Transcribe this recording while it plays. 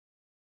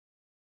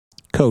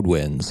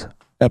Codewinds,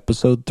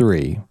 Episode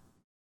 3,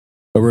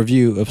 a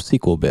review of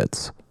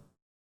SQLBits,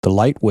 the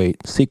lightweight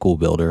SQL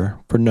builder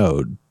for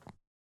Node.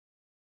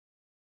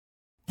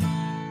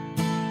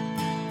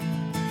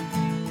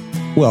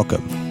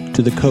 Welcome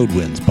to the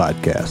Codewinds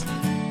podcast,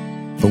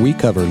 where we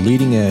cover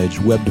leading-edge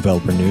web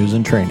developer news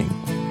and training,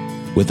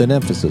 with an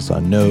emphasis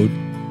on Node,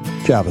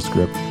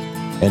 JavaScript,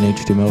 and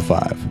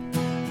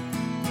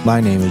HTML5.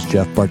 My name is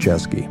Jeff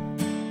Barczewski,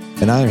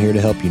 and I am here to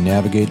help you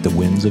navigate the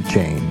winds of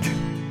change.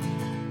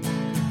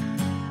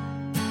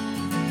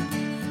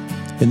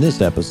 In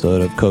this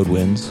episode of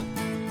Codewinds,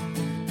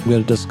 we're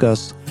going to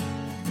discuss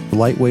the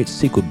lightweight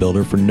SQL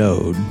builder for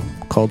Node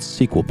called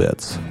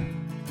SQLBits,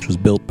 which was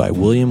built by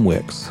William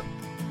Wicks.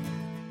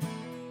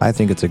 I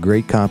think it's a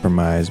great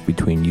compromise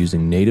between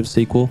using native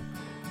SQL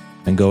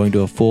and going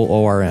to a full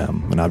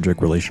ORM, an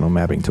object relational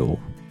mapping tool.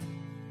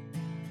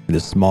 It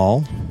is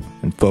small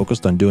and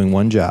focused on doing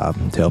one job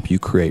to help you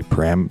create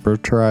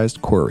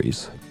parameterized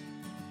queries.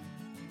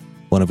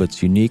 One of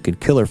its unique and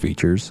killer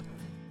features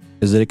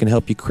is that it can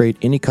help you create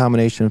any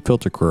combination of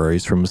filter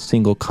queries from a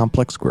single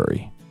complex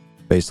query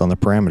based on the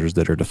parameters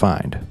that are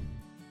defined.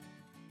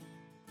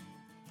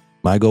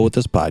 My goal with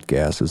this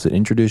podcast is to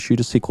introduce you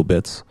to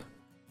SQLBits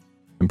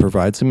and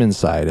provide some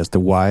insight as to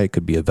why it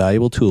could be a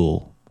valuable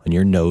tool in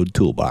your Node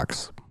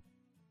toolbox.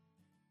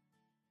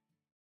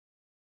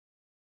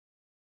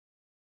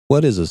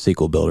 What is a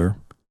SQL builder,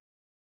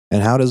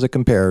 and how does it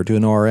compare to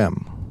an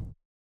ORM?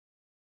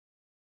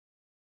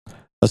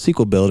 A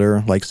SQL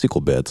builder, like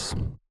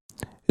SQLBits,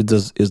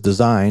 is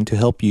designed to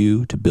help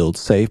you to build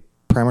safe,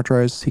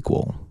 parameterized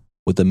SQL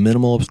with a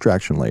minimal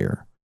abstraction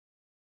layer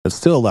that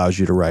still allows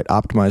you to write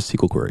optimized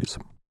SQL queries.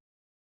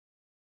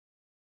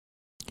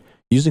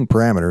 Using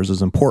parameters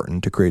is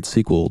important to create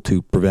SQL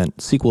to prevent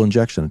SQL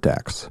injection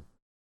attacks,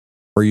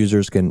 where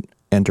users can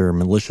enter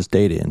malicious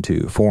data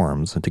into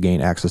forms to gain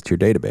access to your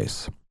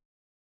database.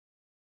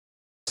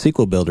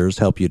 SQL builders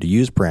help you to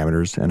use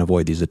parameters and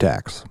avoid these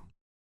attacks.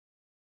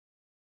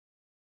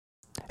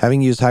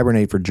 Having used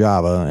Hibernate for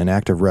Java and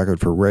Active Record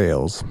for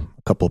Rails,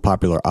 a couple of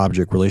popular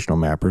object relational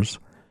mappers,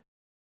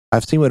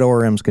 I've seen what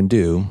ORMs can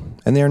do,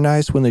 and they are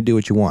nice when they do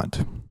what you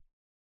want.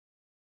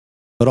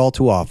 But all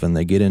too often,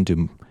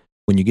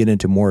 when you get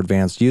into more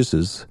advanced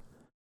uses,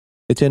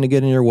 they tend to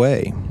get in your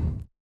way,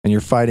 and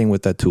you're fighting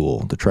with that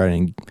tool to try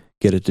and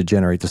get it to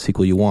generate the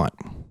SQL you want.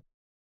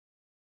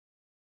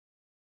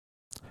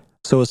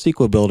 So a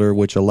SQL builder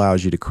which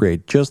allows you to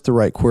create just the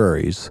right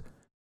queries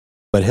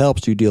but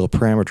helps you deal with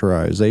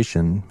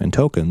parameterization and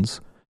tokens,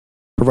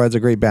 provides a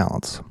great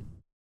balance.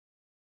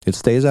 It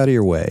stays out of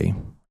your way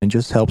and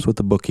just helps with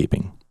the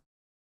bookkeeping.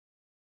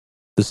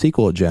 The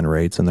SQL it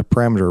generates and the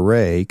parameter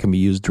array can be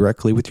used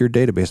directly with your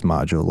database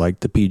module like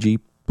the PG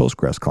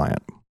Postgres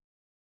client.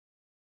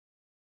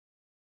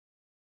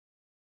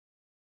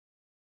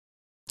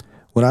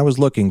 When I was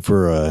looking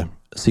for a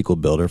SQL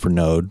builder for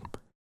Node,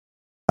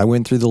 I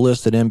went through the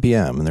list at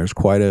NPM, and there's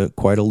quite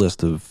a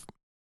list of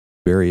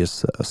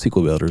various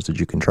SQL builders that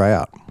you can try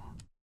out.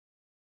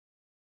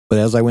 But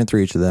as I went through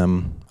each of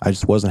them, I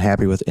just wasn't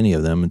happy with any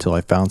of them until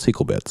I found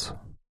SQLBits.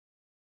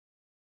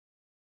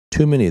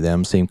 Too many of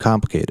them seemed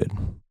complicated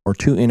or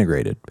too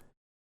integrated,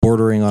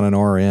 bordering on an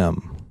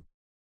ORM.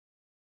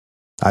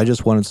 I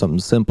just wanted something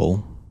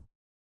simple.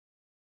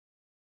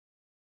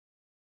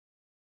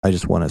 I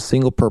just want a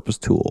single-purpose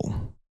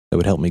tool that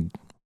would help me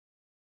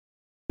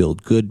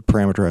build good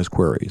parameterized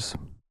queries.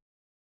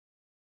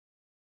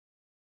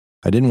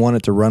 I didn't want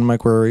it to run my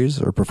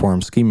queries or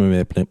perform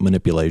schema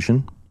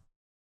manipulation.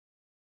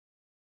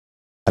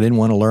 I didn't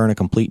want to learn a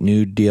complete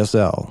new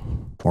DSL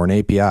or an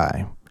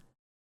API.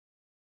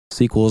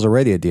 SQL is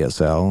already a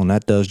DSL, and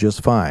that does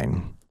just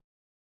fine.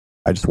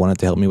 I just wanted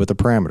to help me with the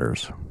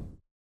parameters.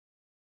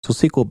 So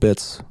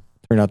SQLBits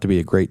turned out to be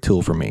a great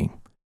tool for me.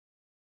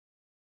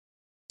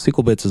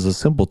 SQLBits is a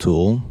simple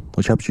tool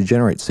which helps you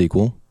generate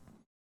SQL.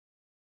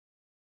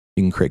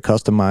 You can create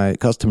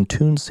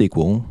custom-tuned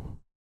SQL,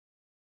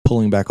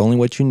 pulling back only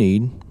what you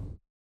need,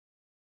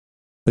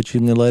 but you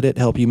can let it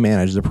help you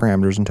manage the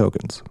parameters and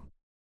tokens.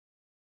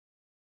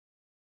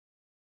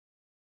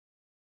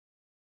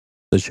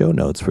 The show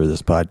notes for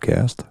this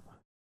podcast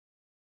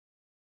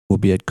will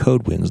be at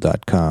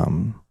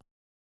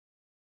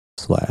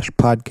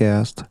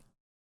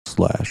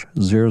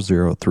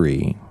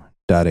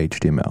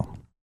codewinds.com/podcast/003.html.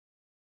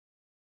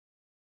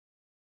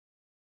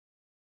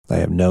 I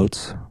have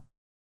notes,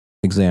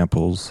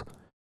 examples,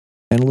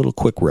 and a little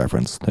quick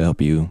reference to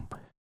help you.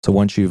 So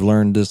once you've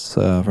learned this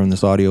from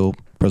this audio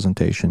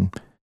presentation,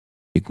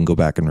 you can go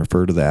back and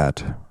refer to that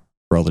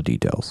for all the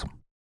details.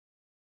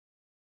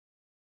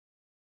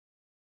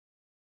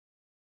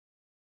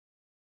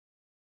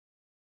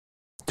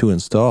 To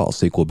install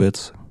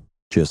SQLBits,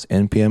 just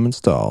npm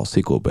install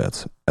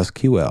SQLBits,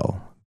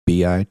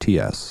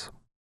 SQLBITS.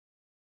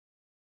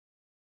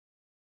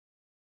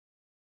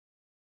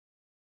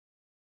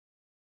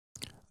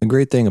 The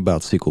great thing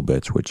about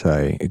SQLBits, which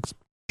I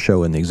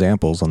show in the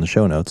examples on the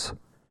show notes,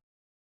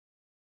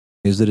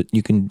 is that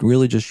you can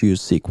really just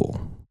use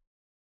SQL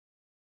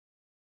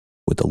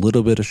with a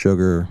little bit of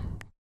sugar,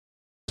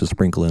 to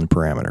sprinkle in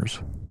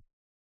parameters.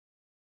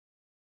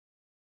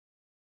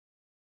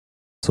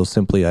 So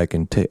simply I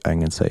can say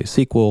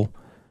SQL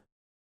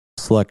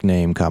select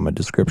name, comma,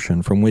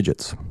 description from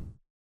widgets.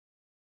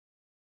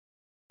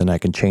 Then I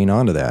can chain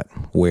onto that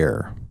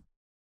where,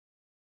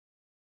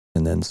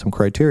 and then some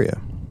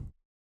criteria.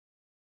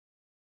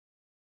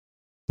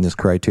 And this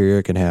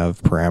criteria can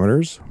have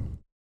parameters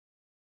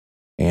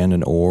and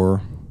an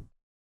or,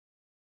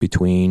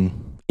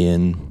 between,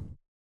 in.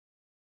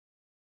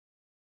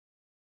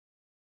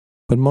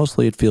 But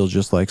mostly it feels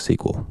just like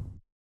SQL.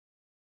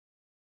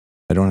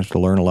 I don't have to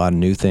learn a lot of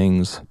new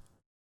things.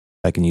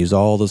 I can use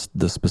all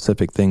the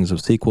specific things of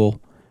SQL.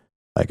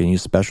 I can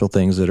use special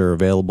things that are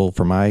available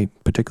for my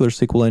particular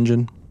SQL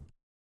engine.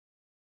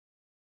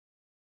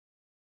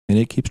 And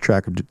it keeps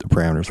track of the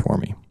parameters for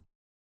me.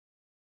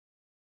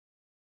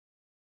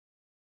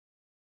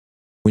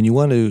 When you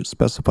want to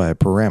specify a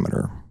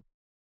parameter,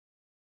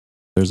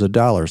 there's a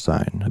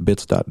 $sign, a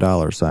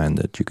bits.$sign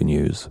that you can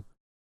use.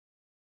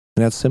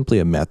 And that's simply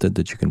a method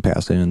that you can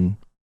pass in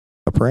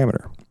a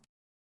parameter.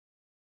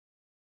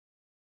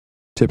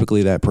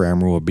 Typically, that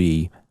parameter will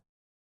be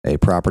a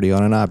property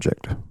on an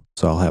object.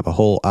 So I'll have a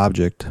whole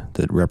object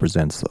that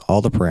represents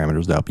all the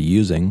parameters that I'll be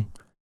using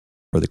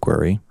for the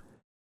query.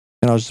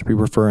 And I'll just be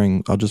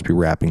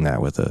wrapping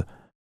that with a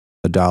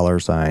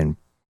 $sign,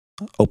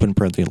 open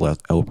parenthesis,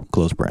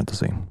 close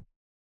parenthesis.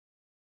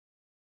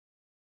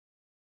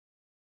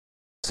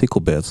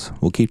 SQL bits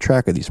will keep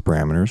track of these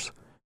parameters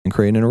and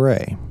create an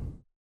array.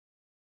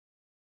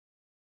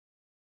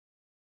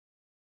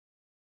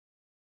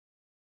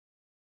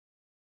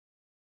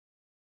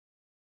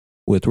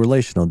 With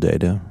relational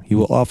data, you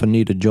will often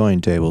need to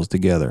join tables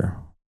together.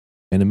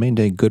 And to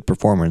maintain good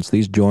performance,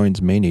 these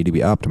joins may need to be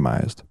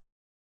optimized.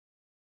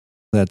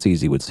 That's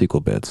easy with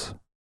SQL bits.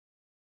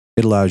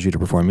 It allows you to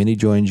perform any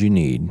joins you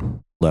need,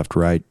 left,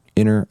 right,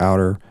 inner,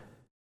 outer,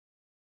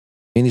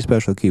 any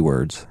special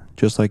keywords,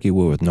 just like you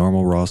would with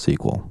normal raw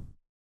SQL.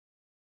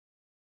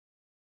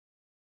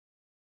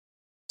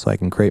 So I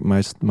can create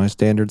my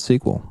standard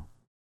SQL.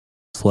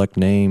 Select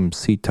name,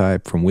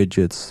 C-type from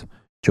widgets,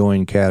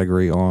 join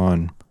category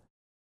on,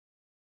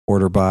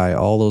 order by,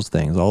 all those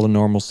things, all the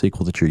normal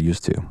SQL that you're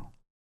used to.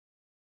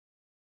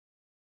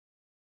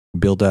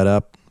 Build that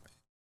up,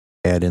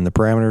 add in the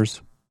parameters,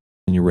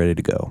 and you're ready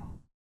to go.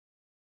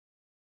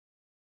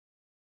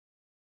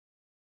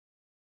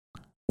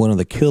 One of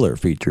the killer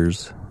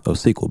features of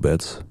SQL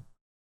bits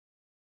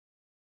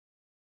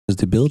is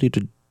the ability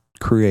to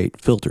create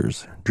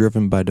filters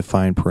driven by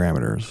defined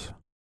parameters.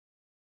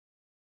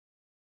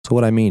 So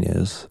what I mean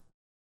is,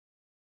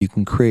 you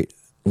can create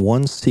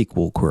one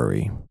SQL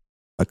query,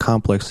 a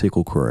complex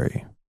SQL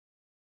query,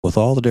 with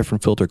all the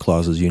different filter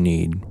clauses you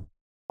need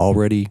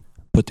already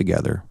put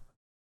together.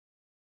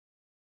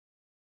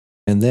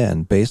 And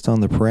then, based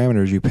on the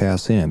parameters you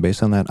pass in,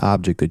 based on that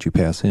object that you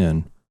pass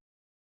in,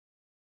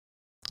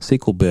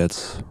 SQL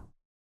bits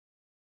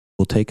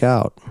will take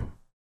out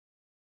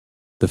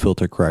the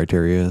filter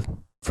criteria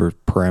for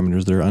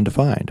parameters that are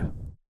undefined.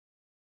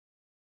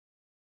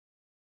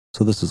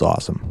 So this is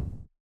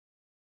awesome.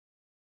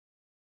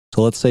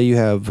 So let's say you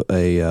have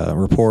a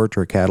report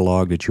or a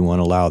catalog that you want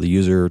to allow the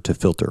user to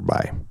filter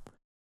by.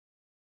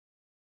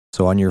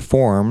 So on your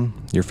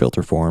form, your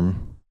filter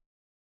form,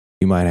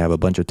 you might have a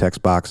bunch of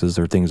text boxes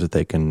or things that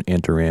they can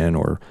enter in,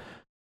 or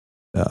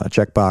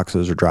check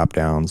boxes or drop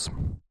downs.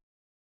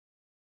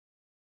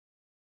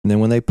 And then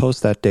when they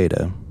post that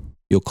data,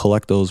 you'll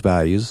collect those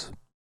values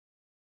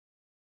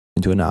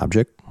into an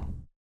object,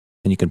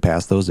 and you can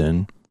pass those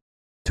in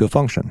to a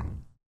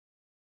function.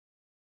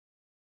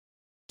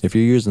 If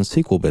you're using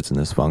SQL bits in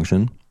this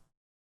function,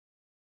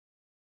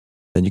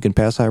 then you can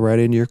pass that right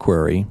into your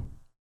query.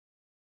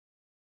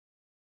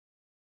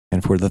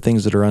 And for the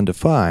things that are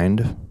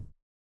undefined,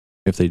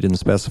 if they didn't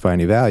specify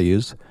any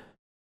values,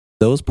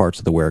 those parts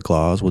of the where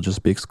clause will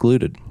just be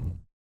excluded.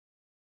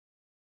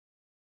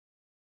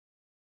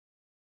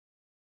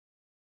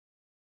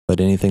 But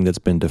anything that's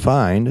been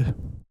defined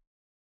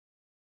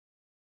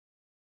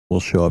will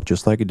show up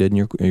just like it did in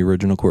your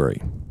original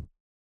query.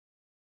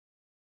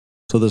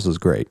 So this is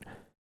great.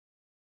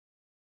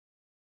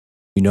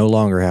 You no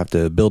longer have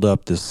to build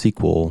up this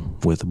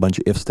SQL with a bunch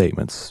of if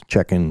statements,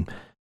 checking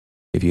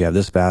if you have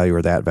this value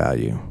or that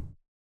value.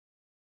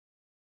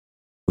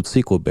 With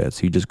SQL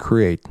bits, you just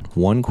create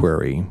one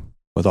query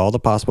with all the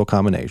possible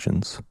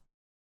combinations.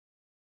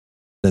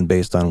 Then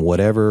based on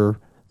whatever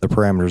the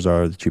parameters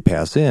are that you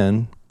pass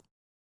in,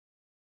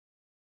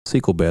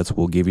 SQL bits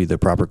will give you the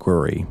proper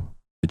query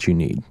that you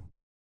need.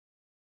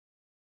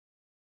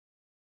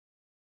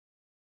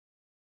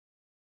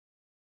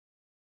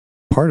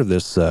 Part of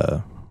this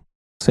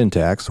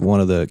syntax,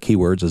 one of the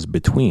keywords is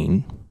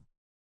between,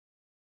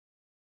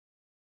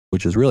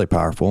 which is really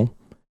powerful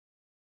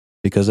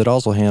because it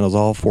also handles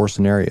all four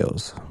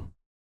scenarios.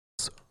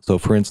 So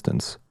for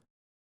instance,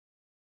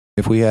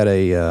 if we had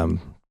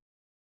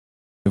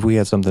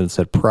something that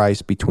said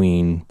price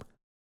between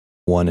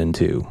 1 and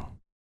 2,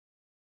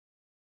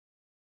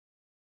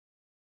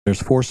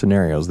 there's 4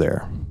 scenarios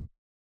there.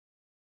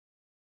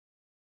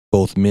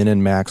 both min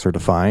and max are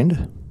defined,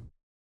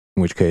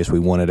 in which case we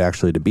want it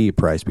actually to be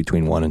priced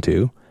between 1 and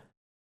 2.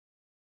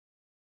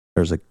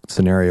 There's a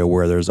scenario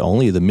where there's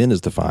only the min is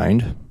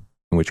defined,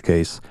 in which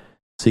case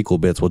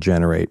SQL bits will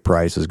generate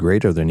prices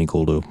greater than or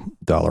equal to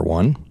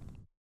 $1.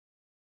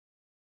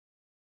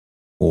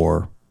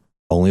 Or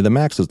only the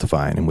max is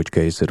defined, in which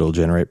case it'll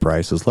generate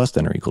prices less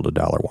than or equal to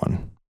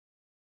 $1.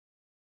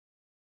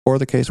 Or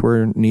the case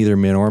where neither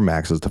min or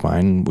max is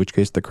defined, in which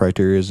case the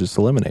criteria is just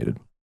eliminated.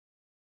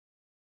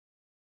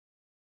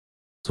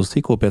 So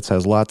SQL bits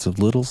has lots of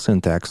little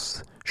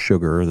syntax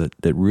sugar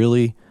that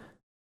really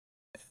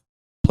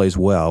plays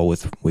well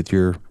with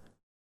your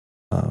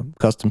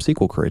custom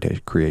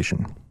SQL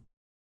creation.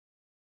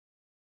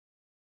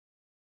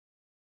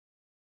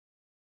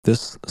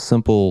 This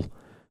simple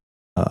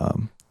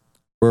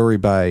query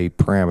by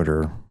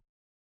parameter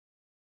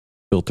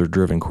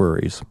filter-driven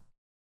queries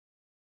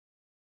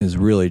is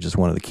really just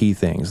one of the key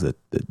things that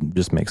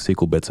just makes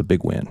SQL bits a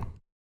big win.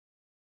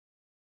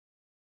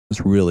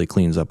 This really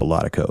cleans up a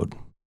lot of code.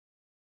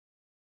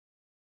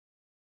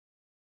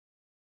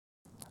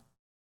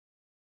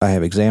 I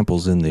have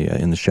examples in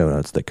the show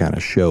notes that kind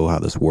of show how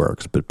this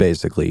works, but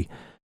basically,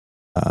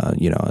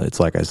 it's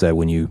like I said,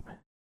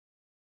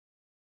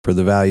 for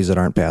the values that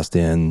aren't passed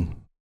in,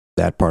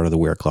 that part of the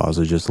where clause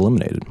is just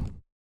eliminated.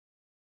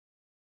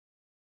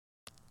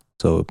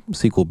 So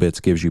SQL bits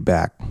gives you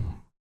back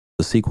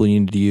the SQL you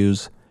need to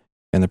use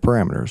and the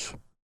parameters,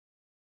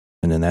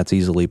 and then that's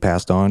easily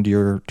passed on to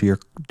your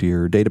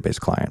database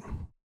client.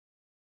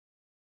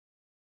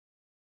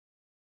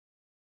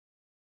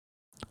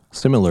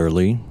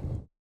 Similarly,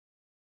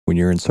 when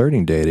you're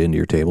inserting data into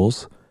your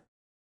tables,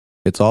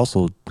 it's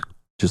also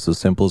just as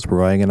simple as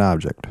providing an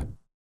object.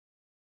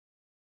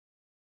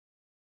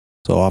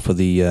 So off of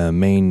the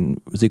main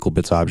SQL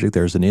bits object,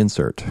 there's an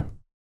insert.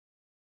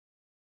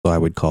 So I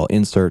would call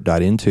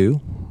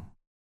insert.into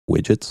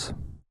widgets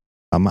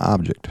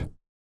object.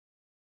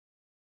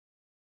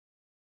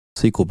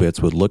 SQL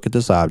bits would look at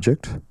this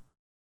object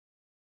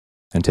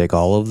and take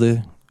all of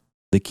the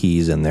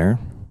keys in there,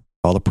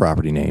 all the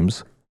property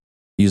names,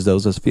 use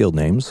those as field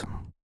names,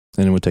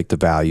 and it would take the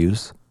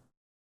values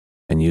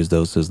and use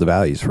those as the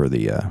values for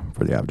the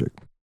object.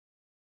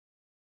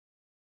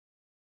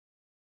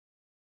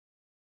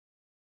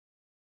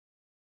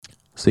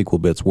 SQL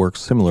bits work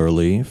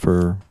similarly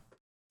for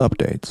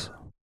updates.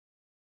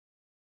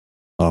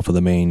 Off of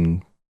the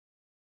main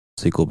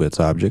SQL bits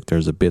object,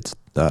 there's a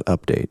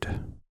bits.update.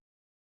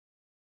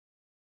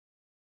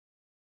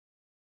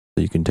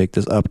 So you can take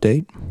this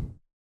update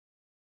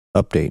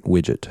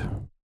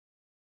widget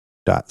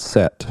dot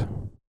set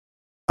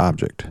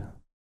object.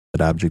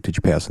 That object that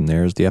you pass in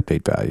there is the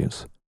update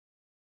values.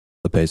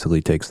 It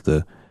basically takes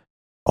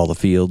all the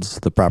fields,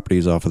 the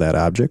properties off of that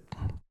object,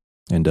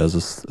 and does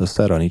a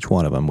set on each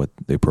one of them with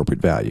the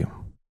appropriate value.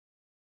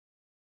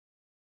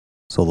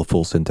 So the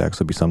full syntax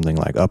would be something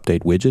like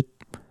update widget,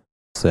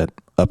 set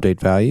update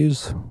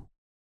values,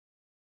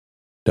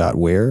 dot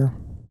where,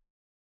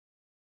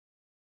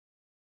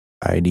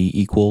 ID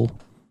equal,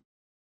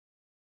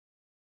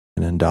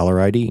 and then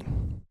 $ID.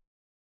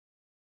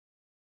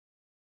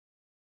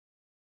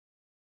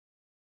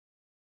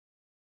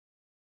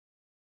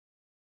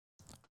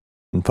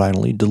 And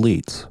finally,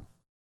 deletes.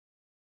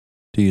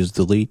 To use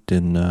delete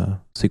in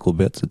SQL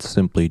bits, it's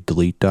simply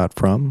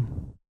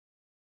delete.from,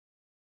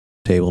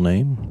 table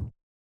name,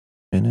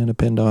 and then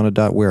append on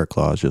a .where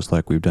clause, just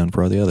like we've done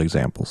for all the other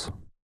examples.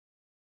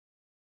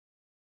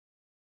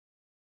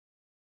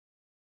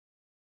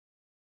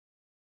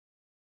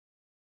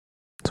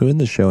 So in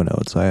the show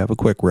notes, I have a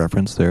quick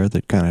reference there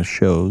that kind of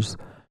shows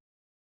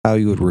how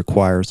you would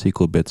require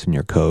SQL bits in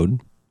your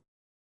code,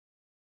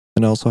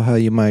 and also how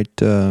you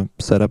might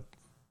set up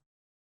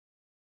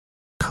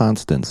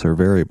constants or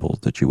variables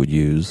that you would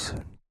use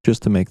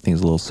just to make things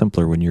a little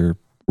simpler when you're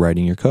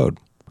writing your code.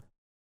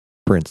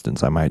 For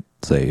instance, I might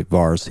say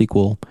var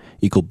SQL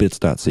equal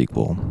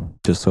bits.SQL,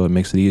 just so it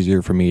makes it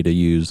easier for me to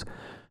use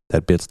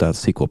that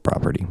bits.SQL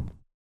property.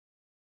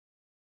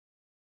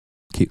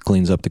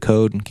 Cleans up the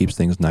code and keeps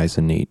things nice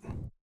and neat.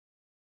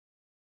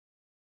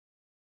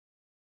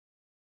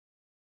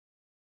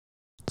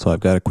 So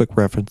I've got a quick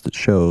reference that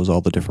shows all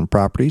the different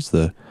properties,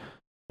 the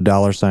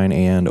 $,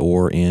 and,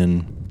 or,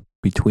 in,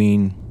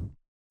 between,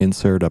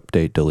 insert,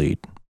 update,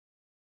 delete.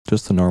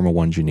 Just the normal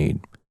ones you need.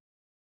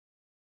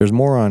 There's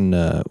more on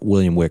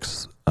William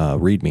Wick's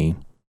README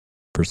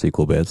for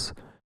SQL bits,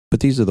 but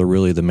these are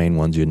really the main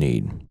ones you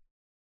need,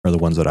 or the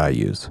ones that I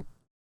use.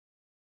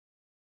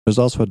 There's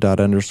also a ._,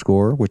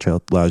 which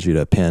allows you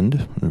to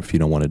append if you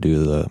don't want to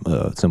do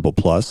the simple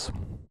plus.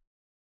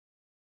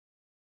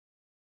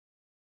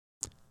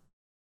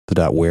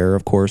 The .where,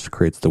 of course,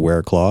 creates the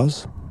where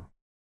clause,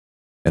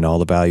 and all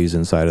the values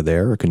inside of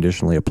there are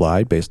conditionally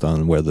applied based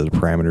on whether the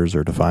parameters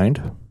are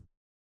defined.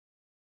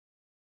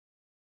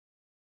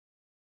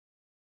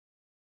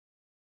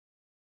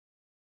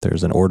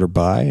 There's an order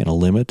by and a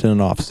limit and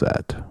an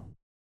offset.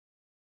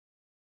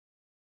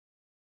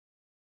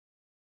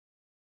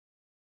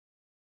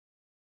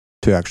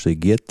 To actually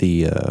get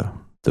the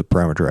the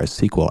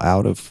parameterized SQL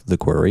out of the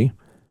query,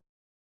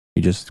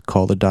 you just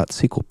call the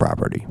 .SQL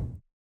property.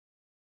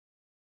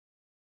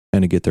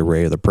 And to get the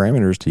array of the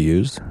parameters to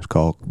use, it's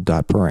called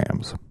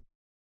 .params.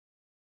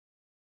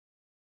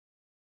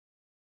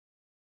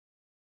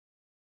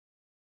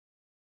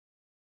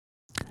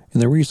 In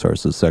the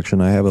resources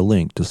section, I have a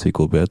link to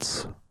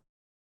SQLBits.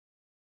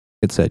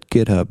 It's at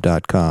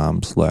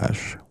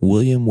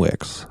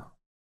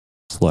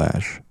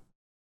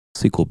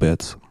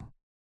github.com/WilliamWicks/SQLBits.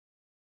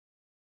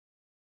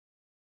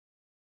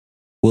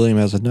 William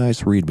has a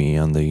nice README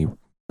on the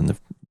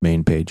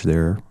main page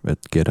there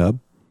at GitHub.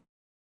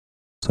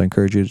 So I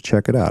encourage you to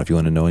check it out if you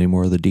want to know any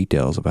more of the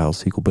details of how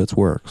SQLBits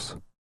works.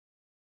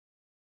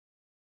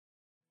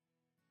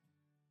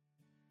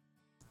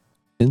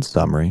 In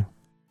summary,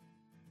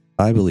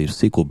 I believe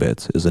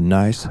SQLBits is a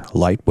nice,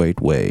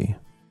 lightweight way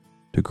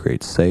to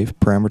create safe,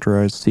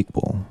 parameterized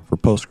SQL for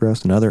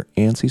Postgres and other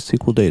ANSI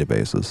SQL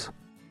databases.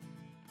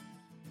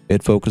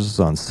 It focuses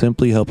on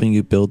simply helping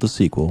you build the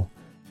SQL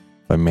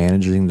by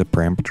managing the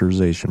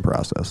parameterization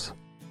process.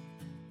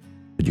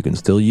 But you can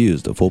still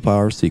use the full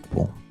power of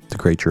SQL to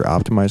create your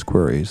optimized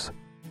queries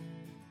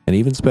and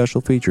even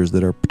special features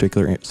that our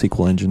particular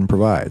SQL engine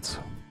provides.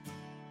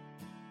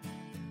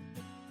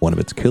 One of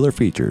its killer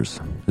features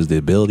is the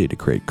ability to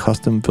create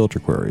custom filter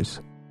queries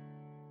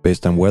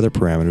based on whether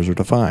parameters are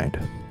defined.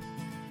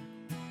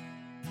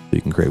 So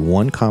you can create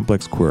one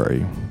complex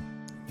query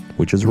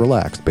which is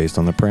relaxed based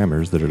on the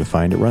parameters that are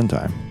defined at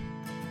runtime.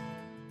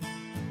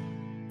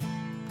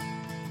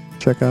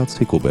 Check out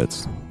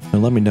SQLBits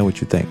and let me know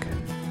what you think.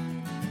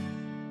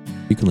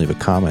 You can leave a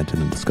comment in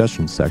the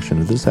discussion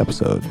section of this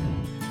episode.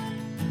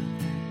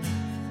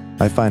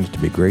 I find it to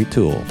be a great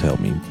tool to help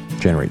me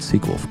generate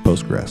SQL for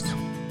Postgres,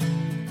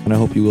 and I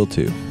hope you will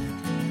too.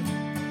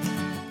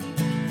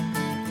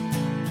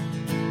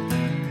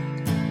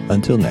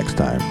 Until next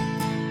time,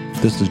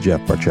 this is Jeff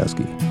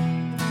Barczewski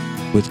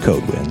with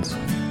CodeWinds.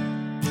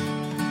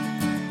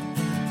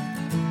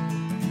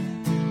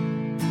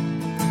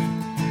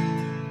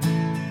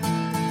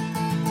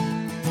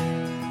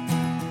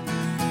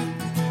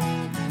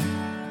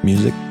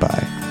 Music by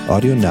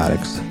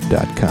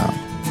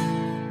Audionautics.com.